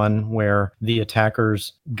in one where the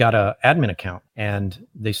attackers got an admin account and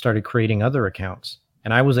they started creating other accounts.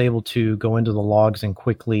 And I was able to go into the logs and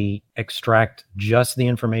quickly extract just the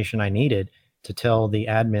information I needed to tell the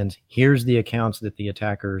admins, here's the accounts that the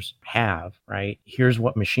attackers have, right? Here's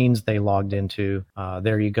what machines they logged into.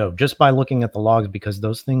 There you go. Just by looking at the logs, because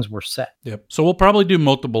those things were set. Yep. So we'll probably do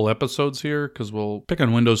multiple episodes here, because we'll pick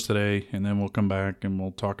on Windows today, and then we'll come back and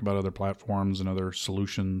we'll talk about other platforms and other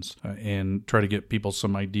solutions and try to get people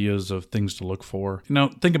some ideas of things to look for.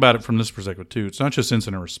 Think about it from this perspective too. It's not just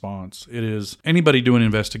incident response. It is anybody doing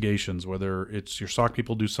investigations, whether it's your SOC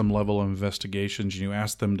people do some level of investigations and you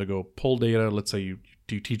ask them to go pull data. Let's say you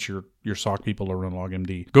teach your SOC people to run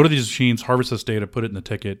LogMD. Go to these machines, harvest this data, put it in the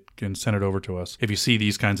ticket, and send it over to us. If you see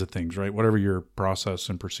these kinds of things, right? Whatever your process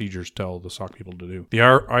and procedures tell the SOC people to do. The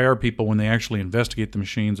IR people, when they actually investigate the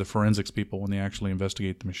machines, the forensics people, when they actually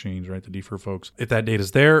investigate the machines, right? The DFIR folks. If that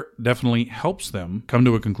data's there, definitely helps them come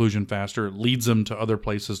to a conclusion faster. It leads them to other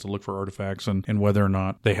places to look for artifacts and whether or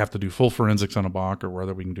not they have to do full forensics on a BOC or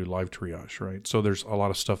whether we can do live triage, right? So there's a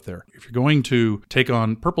lot of stuff there. If you're going to take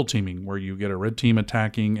on purple teaming, where you get a red team attacking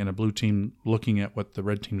and a blue team looking at what the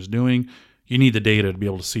red team's doing, you need the data to be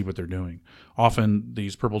able to see what they're doing. Often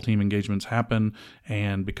these purple team engagements happen,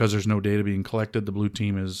 and because there's no data being collected, the blue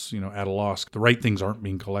team is, at a loss. The right things aren't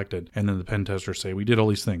being collected. And then the pen testers say, we did all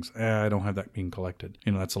these things. I don't have that being collected.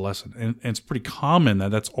 That's a lesson. And it's pretty common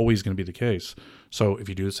that that's always going to be the case. So if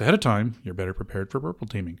you do this ahead of time, you're better prepared for purple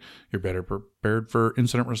teaming. You're better prepared for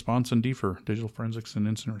incident response and DFIR, digital forensics and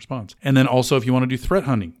incident response. And then also if you want to do threat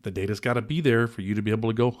hunting, the data's got to be there for you to be able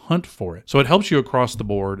to go hunt for it. So it helps you across the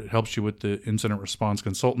board. It helps you with the incident response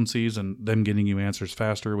consultancies and them getting you answers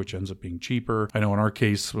faster, which ends up being cheaper. I know in our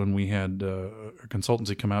case, when we had a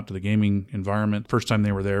consultancy come out to the gaming environment, first time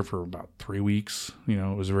they were there for about 3 weeks,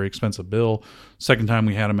 it was a very expensive bill. Second time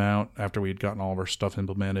we had them out after we had gotten all of our stuff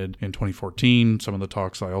implemented in 2014. Some of the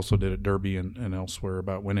talks I also did at Derby and elsewhere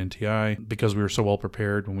about WinNTI, because we were so well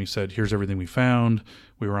prepared. When we said, here's everything we found,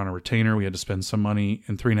 we were on a retainer, we had to spend some money.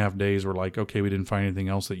 In 3.5 days, we're like, okay, we didn't find anything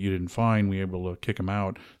else that you didn't find. We were able to kick them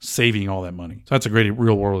out, saving all that money. So that's a great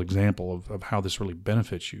real world example of how this really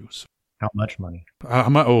benefits you. So, how much money?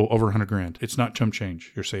 Over $100,000. It's not chump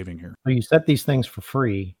change you're saving here. So you set these things for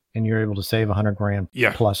free, and you're able to save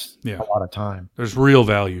 $100,000 plus a lot of time. There's real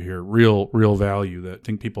value here, real value that I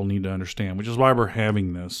think people need to understand, which is why we're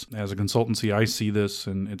having this. As a consultancy, I see this,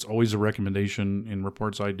 and it's always a recommendation in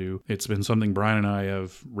reports I do. It's been something Brian and I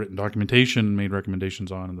have written documentation, made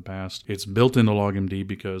recommendations on in the past. It's built into LogMD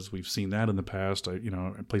because we've seen that in the past.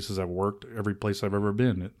 Places I've worked, every place I've ever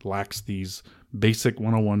been, it lacks these basic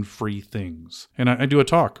 101 free things. And I do a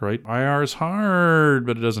talk, right? IR is hard,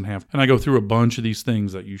 but it doesn't have. And I go through a bunch of these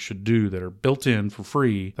things that you should do that are built in for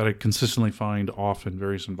free that I consistently find off in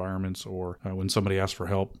various environments, or when somebody asks for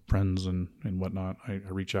help, friends and whatnot, I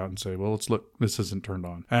reach out and say, well, let's look, this isn't turned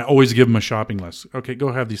on. I always give them a shopping list. Okay,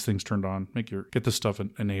 go have these things turned on. Get this stuff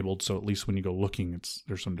enabled, so at least when you go looking,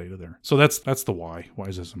 there's some data there. So that's the why. Why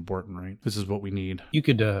is this important, right? This is what we need. You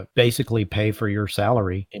could basically pay for your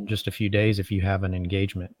salary in just a few days if you have an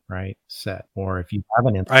engagement, right, set, or if you have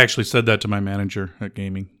an. I actually said that to my manager at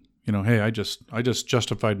gaming. Hey, I just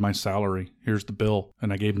justified my salary. Here's the bill.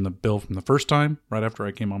 And I gave him the bill from the first time, right after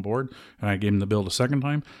I came on board, and I gave him the bill the second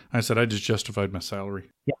time. I said, I just justified my salary.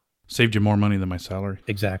 Yeah. Saved you more money than my salary.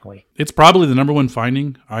 Exactly. It's probably the number one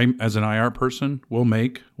finding I, as an IR person, will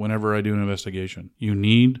make whenever I do an investigation. You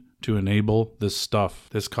need to enable this stuff.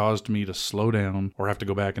 This caused me to slow down or have to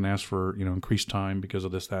go back and ask for, increased time because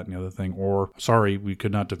of this, that, and the other thing. Or, sorry, we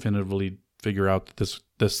could not definitively figure out that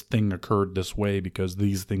this thing occurred this way because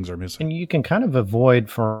these things are missing. And you can kind of avoid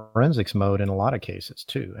forensics mode in a lot of cases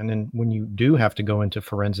too. And then when you do have to go into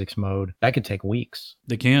forensics mode, that could take weeks.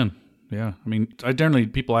 They can. Yeah. I mean,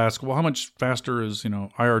 people ask, well, how much faster is,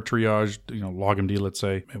 IR triage, LogMD, let's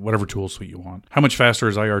say, whatever tool suite you want. How much faster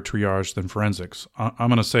is IR triage than forensics? I'm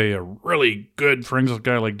going to say a really good forensics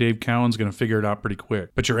guy like Dave Cowan's going to figure it out pretty quick.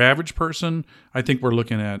 But your average person, I think we're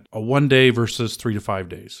looking at a 1 day versus 3 to 5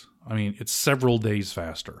 days. I mean, it's several days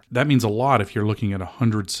faster. That means a lot if you're looking at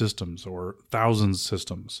 100 systems or thousands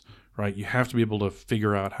systems, right? You have to be able to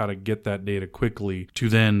figure out how to get that data quickly to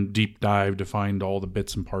then deep dive to find all the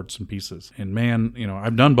bits and parts and pieces. And man,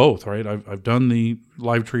 I've done both, right? I've done the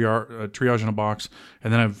live triage in a box,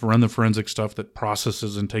 and then I've run the forensic stuff that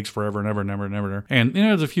processes and takes forever and ever and ever and ever. And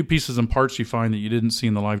there's a few pieces and parts you find that you didn't see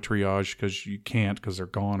in the live triage because you can't, because they're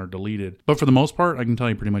gone or deleted. But for the most part, I can tell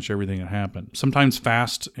you pretty much everything that happened. Sometimes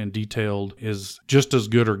fast and detailed is just as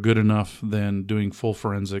good or good enough than doing full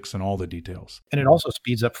forensics and all the details. And it also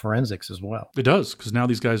speeds up forensics as well. It does, because now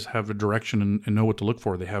these guys have a direction and know what to look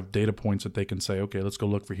for. They have data points that they can say, okay, let's go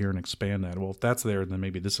look for here and expand that. Well, if that's there, then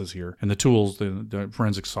maybe this is here. And the tools, the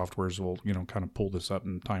forensic softwares will, kind of pull this up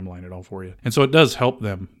and timeline it all for you. And so it does help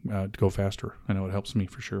them to go faster. I know it helps me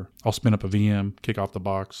for sure. I'll spin up a VM, kick off the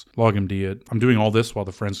box, LogMD it. I'm doing all this while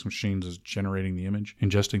the forensic machines is generating the image,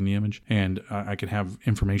 ingesting the image, and I can have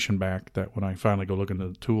information back that when I finally go look into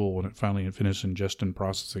the tool, when it finally finishes ingesting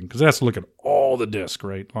processing, because it has to look at all the disk,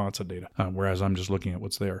 right? Lots of data, whereas I'm just looking at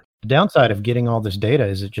what's there. The downside of getting all this data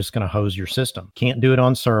is it's just going to hose your system. Can't do it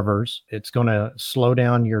on servers. It's going to slow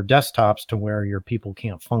down your desktops to where your people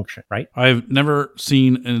can't function, right? I've never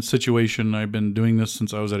seen a situation, I've been doing this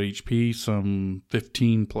since I was at HP some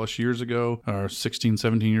 15 plus years ago, or 16,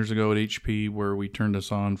 17 years ago at HP, where we turned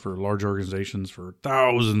this on for large organizations for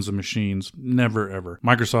thousands of machines. Never, ever.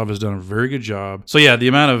 Microsoft has done a very good job. So yeah, the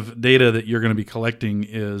amount of data that you're going to be collecting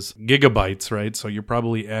is gigabytes, right? So you're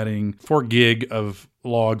probably adding 4 gig of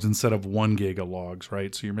logs instead of 1 gig of logs,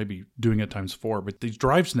 right? So you're maybe doing it times 4. But these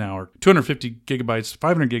drives now are 250 gigabytes,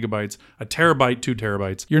 500 gigabytes, a terabyte, 2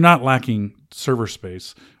 terabytes. You're not lacking server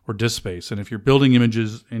space or disk space. And if you're building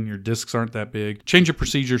images and your disks aren't that big, change your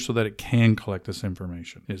procedure so that it can collect this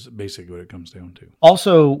information is basically what it comes down to.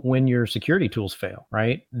 Also, when your security tools fail,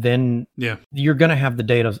 right, then you're going to have the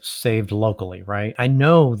data saved locally, right? I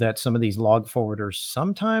know that some of these log forwarders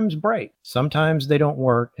sometimes break, sometimes they don't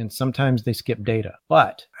work, and sometimes they skip data.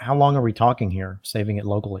 But how long are we talking here, saving it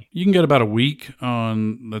locally? You can get about a week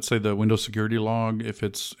on, let's say, the Windows security log if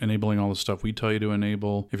it's enabling all the stuff we tell you to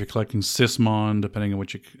enable. If you're collecting Sysmon, depending on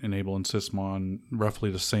what you enable in Sysmon, roughly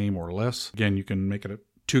the same or less. Again, you can make it a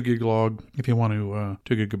 2 gig log if you want to,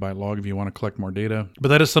 2 gigabyte log if you want to collect more data. But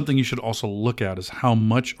that is something you should also look at, is how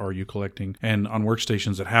much are you collecting? And on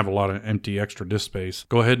workstations that have a lot of empty extra disk space,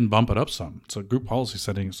 go ahead and bump it up some. It's a group policy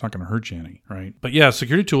setting. It's not going to hurt you any, right? But yeah,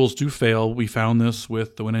 security tools do fail. We found this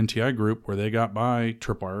with the WinNTI group where they got by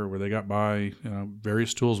Tripwire, where they got by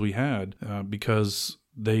various tools we had because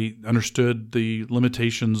they understood the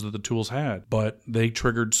limitations that the tools had, but they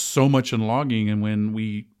triggered so much in logging. And when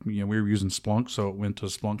we were using Splunk, so it went to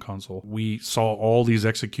Splunk console. We saw all these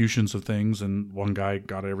executions of things, and one guy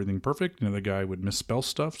got everything perfect. The other guy would misspell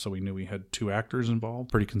stuff, so we knew we had 2 actors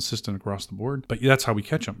involved. Pretty consistent across the board. But that's how we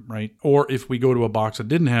catch them, right? Or if we go to a box that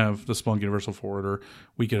didn't have the Splunk Universal Forwarder,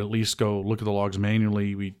 we could at least go look at the logs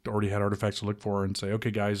manually. We already had artifacts to look for and say,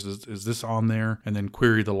 okay, guys, is this on there? And then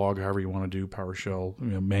query the log however you want to do, PowerShell,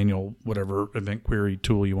 manual, whatever event query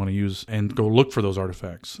tool you want to use, and go look for those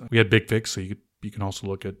artifacts. We had BigFix, so you could You can also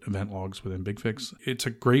look at event logs within BigFix. It's a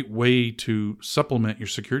great way to supplement your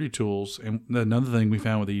security tools. And another thing we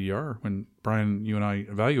found with EDR when Brian, you and I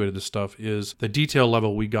evaluated this stuff is the detail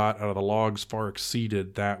level we got out of the logs far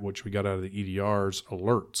exceeded that which we got out of the EDR's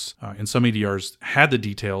alerts. And some EDRs had the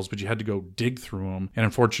details, but you had to go dig through them. And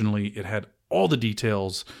unfortunately, it had all the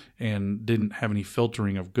details and didn't have any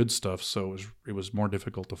filtering of good stuff. So it was more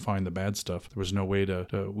difficult to find the bad stuff. There was no way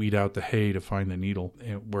to weed out the hay to find the needle.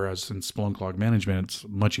 Whereas in Splunk Log Management, it's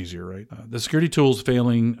much easier, right? The security tools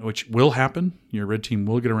failing, which will happen. Your red team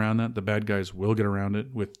will get around that. The bad guys will get around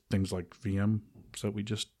it with things like VM that we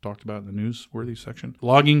just talked about in the newsworthy section.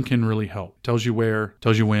 Logging can really help. Tells you where,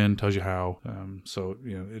 tells you when, tells you how. So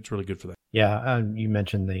it's really good for that. Yeah, you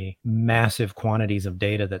mentioned the massive quantities of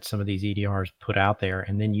data that some of these EDRs put out there,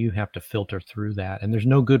 and then you have to filter through that. And there's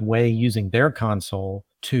no good way using their console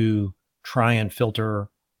to try and filter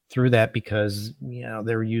through that because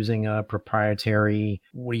they're using a proprietary,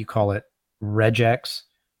 regex.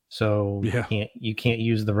 So you can't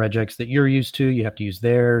use the regex that you're used to. You have to use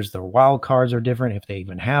theirs. Their wildcards are different if they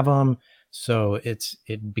even have them. So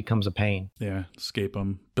it becomes a pain. Yeah, escape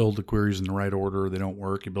them. Build the queries in the right order. They don't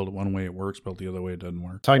work. You build it one way, it works. Build it the other way, it doesn't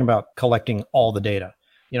work. Talking about collecting all the data.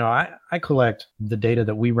 I collect the data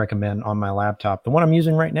that we recommend on my laptop, the one I'm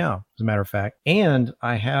using right now, as a matter of fact. And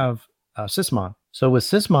I have Sysmon. So with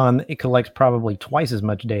Sysmon, it collects probably twice as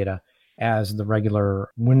much data as the regular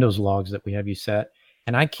Windows logs that we have you set.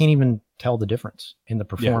 And I can't even tell the difference in the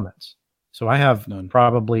performance. Yeah. So I have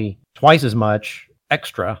probably twice as much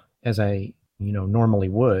extra as I, normally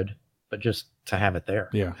would, but just to have it there.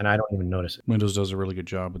 Yeah. And I don't even notice it. Windows does a really good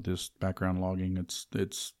job with this background logging.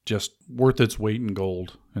 It's just worth its weight in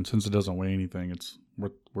gold. And since it doesn't weigh anything, it's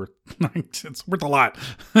worth it's worth a lot.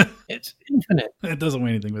 It's infinite. It doesn't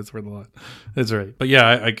weigh anything, but it's worth a lot. That's right. But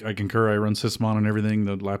yeah, I concur. I run Sysmon and everything.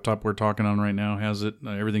 The laptop we're talking on right now has it.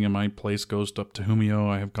 Everything in my place goes up to Humio.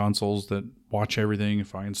 I have consoles that watch everything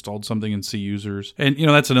if I installed something and see users. And,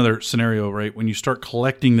 that's another scenario, right? When you start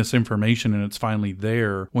collecting this information and it's finally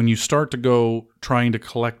there, when you start to go trying to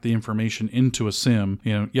collect the information into a SIM,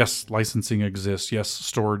 yes, licensing exists. Yes,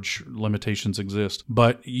 storage limitations exist,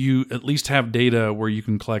 but you at least have data where you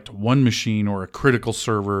can collect one machine or a critical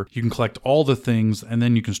server. You can collect all the things, and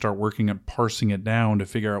then you can start working at parsing it down to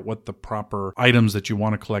figure out what the proper items that you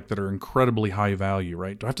want to collect that are incredibly high value,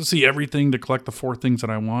 right? Do I have to see everything to collect the 4 things that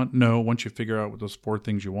I want? No, once you figure out what those 4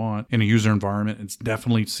 things you want in a user environment, it's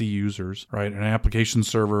definitely see users, right? An application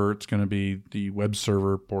server, it's going to be the web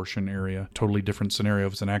server portion area. Totally different scenario.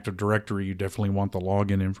 If it's an Active Directory, you definitely want the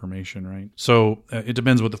login information, right? So it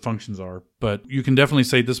depends what the functions are, but you can definitely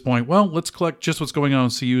say at this point, well, let's collect just what's going on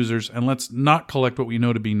with C users, and let's not collect what we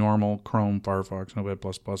know to be normal, Chrome, Firefox,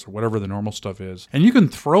 Notepad++, or whatever the normal stuff is. And you can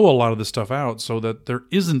throw a lot of this stuff out so that there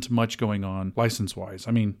isn't much going on license-wise.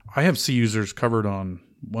 I mean, I have C users covered on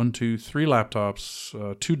 1, 2, 3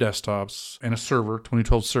 laptops, 2 desktops, and a server,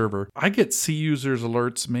 2012 server. I get C users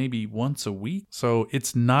alerts maybe once a week. So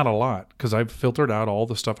it's not a lot because I've filtered out all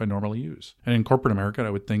the stuff I normally use. And in corporate America,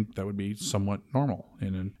 I would think that would be somewhat normal.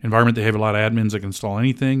 In an environment that have a lot of admins that can install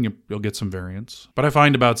anything, you'll get some variance. But I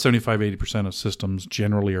find about 75-80% of systems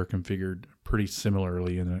generally are configured pretty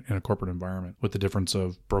similarly in a corporate environment, with the difference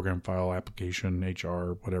of program file, application,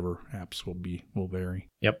 HR, whatever apps will vary.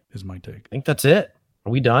 Yep. Is my take. I think that's it.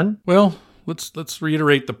 Are we done? Well, let's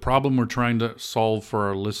reiterate the problem we're trying to solve for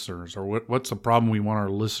our listeners, or what's the problem we want our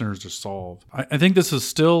listeners to solve. I think this is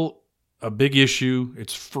still a big issue.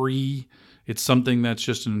 It's free. It's something that's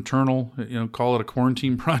just an internal, call it a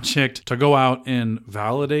quarantine project to go out and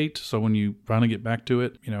validate. So when you finally get back to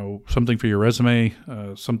it, something for your resume,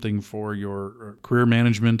 something for your career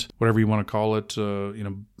management, whatever you want to call it,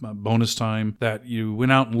 bonus time, that you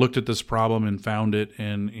went out and looked at this problem and found it,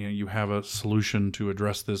 and you have a solution to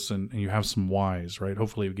address this, and you have some whys, right?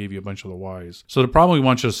 Hopefully we gave you a bunch of the whys. So the problem we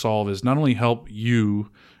want you to solve is not only help you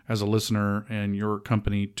as a listener and your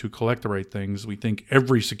company to collect the right things. We think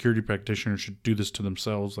every security practitioner should do this to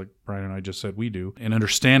themselves, like Brian and I just said we do, and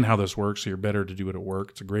understand how this works so you're better to do it at work.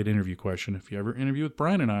 It's a great interview question. If you ever interview with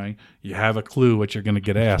Brian and I, you have a clue what you're going to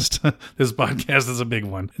get asked. This podcast is a big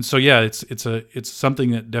one. And so, yeah, it's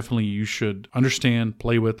something that definitely you should understand,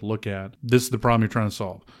 play with, look at. This is the problem you're trying to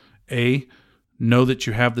solve. Know that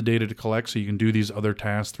you have the data to collect so you can do these other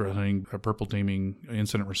tasks, threatening, purple teaming,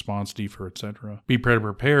 incident response, DFIR, etc. Be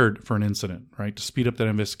prepared for an incident, right? To speed up that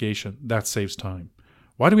investigation. That saves time.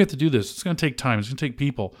 Why do we have to do this? It's going to take time. It's going to take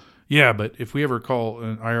people. Yeah, but if we ever call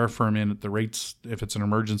an IR firm in at the rates, if it's an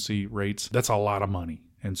emergency rates, that's a lot of money.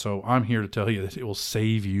 And so I'm here to tell you that it will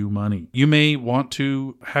save you money. You may want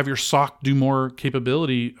to have your SOC do more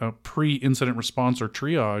capability, pre-incident response or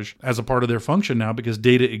triage as a part of their function now, because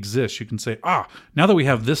data exists. You can say, now that we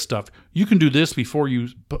have this stuff, you can do this before you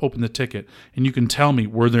open the ticket. And you can tell me,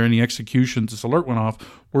 were there any executions? This alert went off.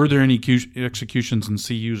 Were there any executions in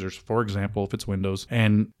C users, for example, if it's Windows?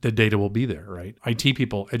 And the data will be there, right? IT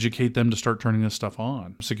people, educate them to start turning this stuff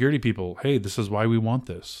on. Security people, hey, this is why we want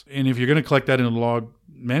this. And if you're going to collect that in log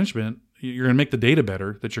management, you're going to make the data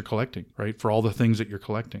better that you're collecting, right? For all the things that you're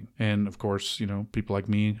collecting. And of course, people like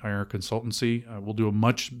me, hire a consultancy, we'll do a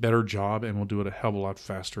much better job, and we'll do it a hell of a lot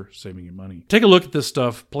faster, saving you money. Take a look at this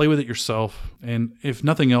stuff, play with it yourself. And if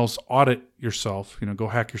nothing else, audit yourself, go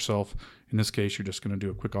hack yourself. In this case, you're just going to do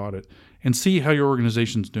a quick audit and see how your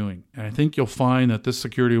organization's doing. And I think you'll find that this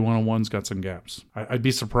Security 101's got some gaps. I'd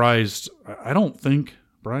be surprised. I don't think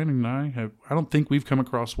Brian and I don't think we've come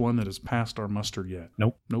across one that has passed our muster yet.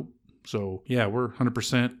 Nope. So yeah, we're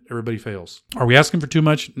 100%. Everybody fails. Are we asking for too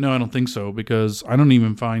much? No, I don't think so, because I don't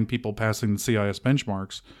even find people passing the CIS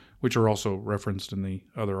benchmarks, which are also referenced in the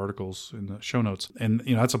other articles in the show notes. And,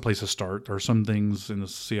 that's a place to start. There are some things in the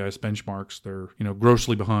CIS benchmarks, they're,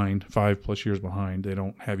 grossly behind, 5+ years behind. They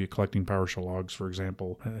don't have you collecting PowerShell logs, for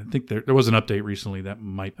example. I think there was an update recently that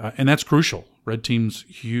might, and that's crucial. Red Team's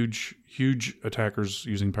huge attackers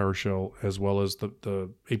using PowerShell, as well as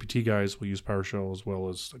the APT guys will use PowerShell, as well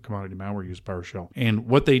as the commodity malware use PowerShell. And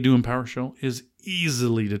what they do in PowerShell is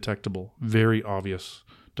easily detectable, very obvious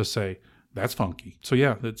to say, that's funky. So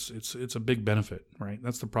yeah, it's a big benefit, right?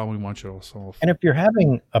 That's the problem we want you to solve. And if you're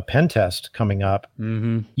having a pen test coming up,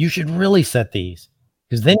 you should really set these,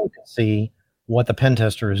 because then you can see what the pen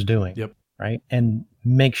tester is doing. Yep. Right. And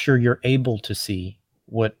make sure you're able to see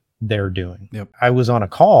what they're doing. Yep. I was on a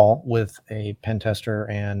call with a pen tester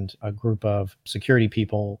and a group of security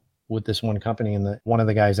people with this one company, and one of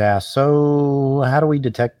the guys asked, so how do we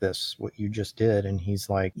detect this, what you just did? And he's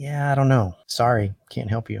like, yeah, I don't know. Sorry, can't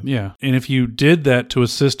help you. Yeah. And if you did that to a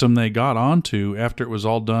system they got onto after it was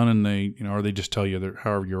all done, and they, or they just tell you that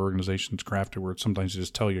however your organization's crafted, where sometimes they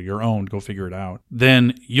just tell you your own, go figure it out,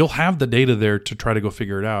 then you'll have the data there to try to go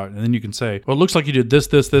figure it out. And then you can say, well, it looks like you did this,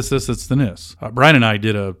 and this. Brian and I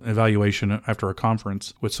did an evaluation after a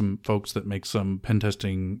conference with some folks that make some pen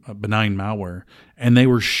testing benign malware, and they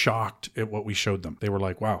were shocked at what we showed them. They were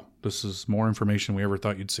like, wow, this is more information we ever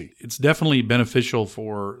thought you'd see. It's definitely beneficial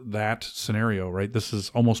for that scenario, right? This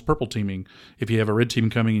is almost purple teaming. If you have a red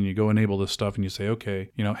team coming and you go enable this stuff and you say,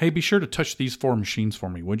 okay, hey, be sure to touch these 4 machines for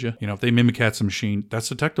me, would you? If they Mimikatz a machine, that's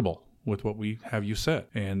detectable with what we have you set.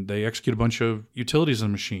 And they execute a bunch of utilities in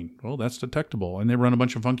the machine. Well, that's detectable. And they run a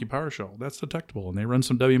bunch of funky PowerShell. That's detectable. And they run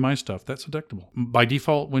some WMI stuff. That's detectable. By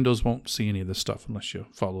default, Windows won't see any of this stuff unless you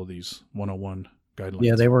follow these 101 guidelines.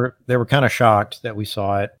 Yeah, they were kind of shocked that we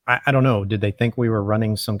saw it. I don't know. Did they think we were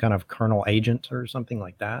running some kind of kernel agent or something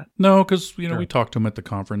like that? No, because we talked to them at the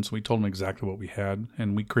conference. We told them exactly what we had,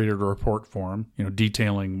 and we created a report for them,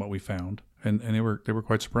 detailing what we found. And they were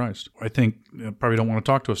quite surprised. I think probably don't want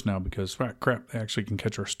to talk to us now because, crap, they actually can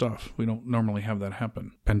catch our stuff. We don't normally have that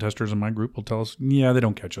happen. Pen testers in my group will tell us, yeah, they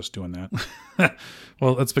don't catch us doing that.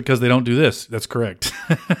 Well, that's because they don't do this. That's correct.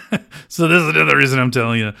 So this is another reason I'm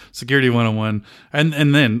telling you, Security 101.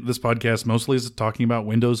 And then this podcast mostly is talking about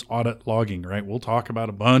Windows audit logging, right? We'll talk about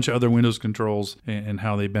a bunch of other Windows controls and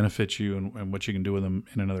how they benefit you and what you can do with them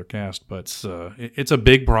in another cast. But it's a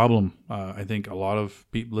big problem. I think a lot of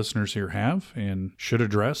listeners here have and should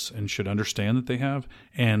address and should understand that they have.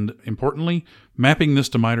 And importantly, mapping this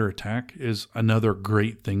to MITRE ATT&CK is another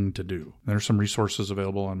great thing to do. There's some resources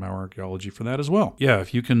available on Malware Archaeology for that as well. Yeah,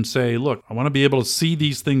 if you can say, look, I want to be able to see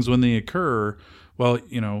these things when they occur. Well,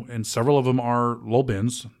 and several of them are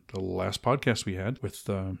LOLBins. The last podcast we had with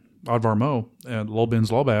Odvar Mo at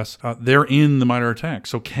LOLBins LOLBAS, they're in the MITRE ATT&CK.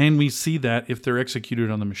 So can we see that if they're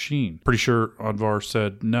executed on the machine? Pretty sure Odvar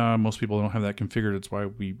said, nah, most people don't have that configured. That's why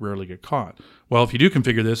we rarely get caught. Well, if you do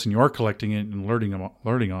configure this and you are collecting it and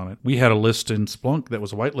alerting on it, we had a list in Splunk that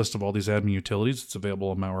was a whitelist of all these admin utilities. It's available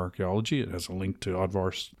on Malware Archaeology. It has a link to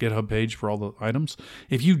Odvar's GitHub page for all the items.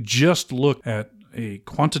 If you just look at a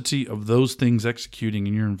quantity of those things executing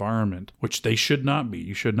in your environment, which they should not be.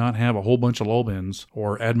 You should not have a whole bunch of LOLBins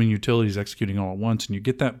or admin utilities executing all at once, and you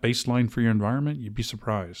get that baseline for your environment, you'd be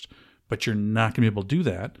surprised. But you're not going to be able to do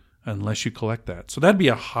that unless you collect that. So that'd be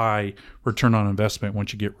a high return on investment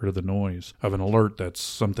once you get rid of the noise of an alert that's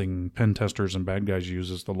something pen testers and bad guys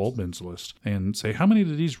use as the LOLBins list, and say, how many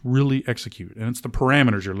of these really execute? And it's the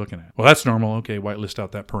parameters you're looking at. Well, that's normal. Okay, whitelist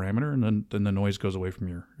out that parameter, and then the noise goes away from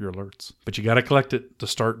your alerts. But you got to collect it to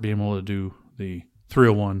start being able to do the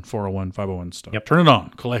 301, 401, 501 stuff. Yep. Turn it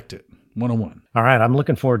on, collect it. 101. All right. I'm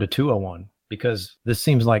looking forward to 201 because this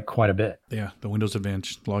seems like quite a bit. Yeah, the Windows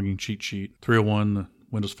Advanced logging cheat sheet. 301, the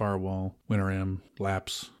Windows Firewall, WinRM,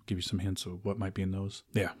 Laps, give you some hints of what might be in those.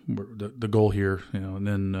 Yeah, the goal here, and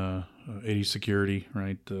then AD security,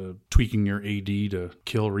 right? Tweaking your AD to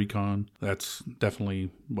kill recon. That's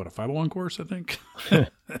definitely, a 501 course, I think.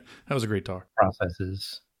 That was a great talk.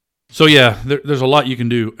 Processes. So yeah, there's a lot you can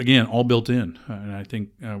do. Again, all built in, and I think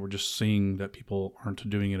we're just seeing that people aren't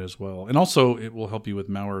doing it as well. And also, it will help you with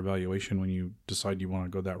malware evaluation when you decide you want to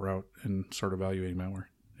go that route and start evaluating malware.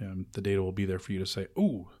 The data will be there for you to say,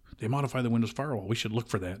 "Oh, they modified the Windows Firewall. We should look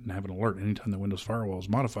for that and have an alert anytime the Windows Firewall is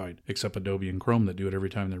modified." Except Adobe and Chrome that do it every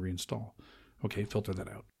time they reinstall. Okay, filter that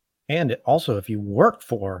out. And also, if you work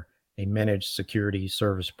for a managed security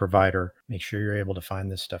service provider, make sure you're able to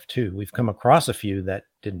find this stuff too. We've come across a few that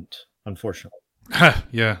didn't, unfortunately.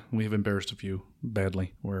 Yeah, we have embarrassed a few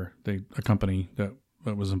badly where a company that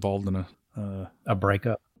was involved in a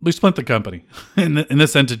breakup. We split the company, and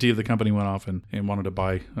this entity of the company went off and wanted to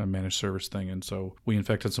buy a managed service thing, and so we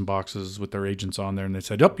infected some boxes with their agents on there, and they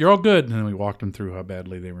said, "Yep, you're all good," and then we walked them through how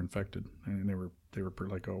badly they were infected, and they were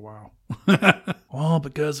pretty like, "Oh wow." Well,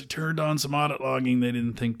 because it turned on some audit logging they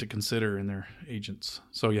didn't think to consider in their agents.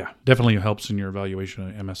 So yeah, definitely helps in your evaluation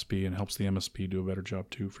of MSP and helps the MSP do a better job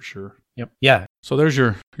too, for sure. Yep. Yeah. So there's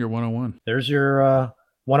your 101. There's your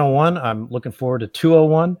 101. I'm looking forward to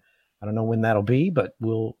 201. I don't know when that'll be, but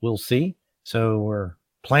we'll see. So we're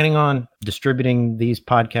planning on distributing these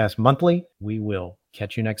podcasts monthly. We will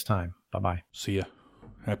catch you next time. Bye-bye. See ya.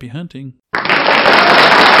 Happy hunting.